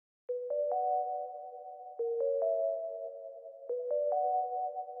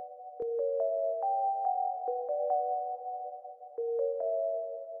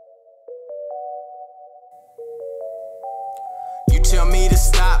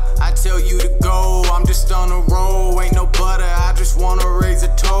stop, I tell you to go. I'm just on a roll, ain't no butter, I just wanna raise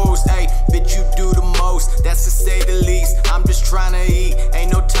a toast. Ayy, bitch, you do the most, that's to say the least. I'm just trying to eat,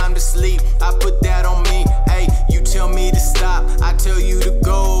 ain't no time to sleep, I put that on me. Ayy, you tell me to stop, I tell you to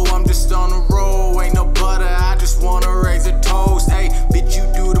go. I'm just on a roll, ain't no butter, I just wanna raise a toast. Ayy, bitch, you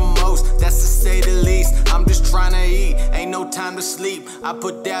do the most, that's to say the least. I'm just trying to eat, ain't no time to sleep, I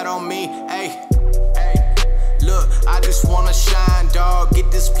put that on me. Ayy. Look, I just wanna shine, dawg,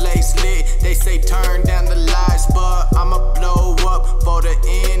 get this place lit. They say turn down the lights, but I'ma blow up for the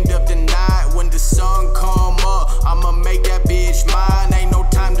end of the night. When the sun come up, I'ma make that bitch mine. Ain't no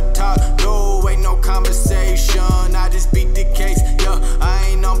time to talk, no, ain't no conversation. I just beat the case, yeah, I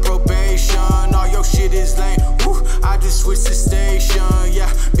ain't on probation. All your shit is lame, woo, I just switched the station. Yeah,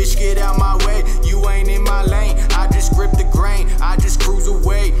 bitch, get out my way, you ain't in my lane. I just grip the grain, I just cruise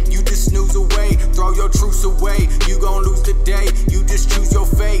away. You just snooze away, throw your truce away. You gon' lose the day, you just choose your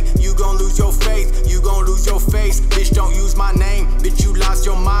fate. You gon' lose your faith, you gon' lose your face. Bitch, don't use my name, bitch, you lost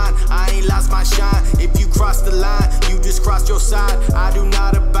your mind. I ain't lost my shine, if you cross the line, you just crossed your side. I do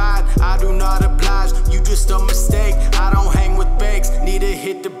not abide, I do not oblige. You just a mistake, I don't hang with fakes. Need to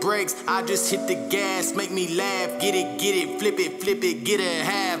hit the brakes, I just hit the gas. Make me laugh, get it, flip it, get a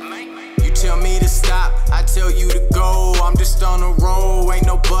half. You tell me to stop, I tell you to go. I'm just on a roll, ain't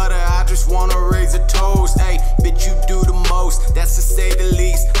no butter, I just wanna raise a toast. Ayy, bitch, you do the most, that's to say the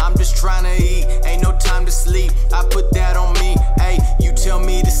least. I'm just trying to eat, ain't no time to sleep, I put that on me. Ayy, you tell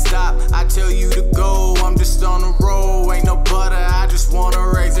me to stop, I tell you to go. I'm just on a roll, ain't no butter, I just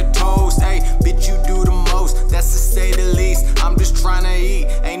wanna raise a toast. Ayy, bitch, you do the most, that's to say the least. I'm just trying to eat,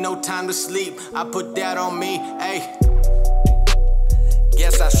 ain't no time to sleep, I put that on me. Ayy.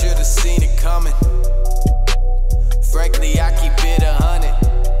 Guess I should've seen it coming. Frankly, I keep it 100.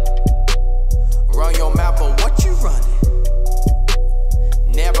 Run your mouth, but what you running?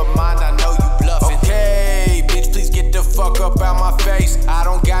 Never mind, I know you bluffing. Okay, bitch, please get the fuck up out my face. I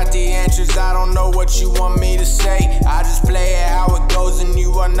don't got the answers, I don't know what you want me to say. I just play it how it goes and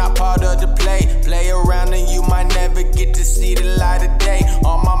you are not part of the play. Play around and you might never get to see the light of day.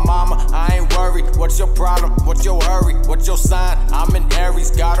 On my mama, I ain't worried. What's your problem? What's your hurry? What's your sign? I'm in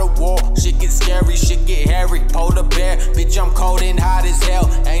Aries, got a war. Shit get scary, shit get hairy. Polar bear, bitch, I'm cold and hot as hell.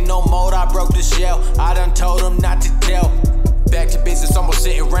 Ain't no mold, I broke the shell. I done told them not to tell. Back to business, almost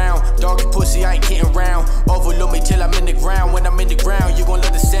sitting round. Doggy pussy, I ain't kidding round. Overlook me till I'm in the ground. When I'm in the ground, you gon'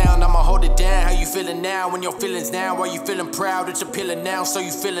 love the sound. I'ma hold it down. How you feeling now? When your feelings now? Why you feeling proud? It's appealing now. So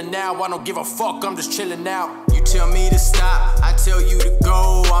you feeling now? I don't give a fuck, I'm just chilling out. You tell me to stop, I tell you to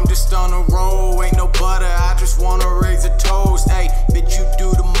go. I'm just on a roll, ain't no butter, I just wanna raise a toast. Ayy, bitch, you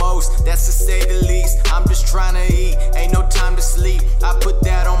do the most, that's to say the least. I'm just trying to eat, ain't no time to sleep, I put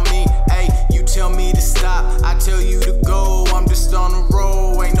that on me. Ayy, you tell me to stop, I tell you to go. I'm just on a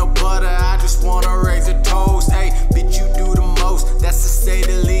roll, ain't no butter, I just wanna raise a toast. Ayy, bitch, you do the most, that's to say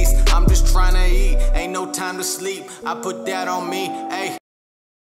the least. I'm just trying to eat, ain't no time to sleep, I put that on me. Ayy.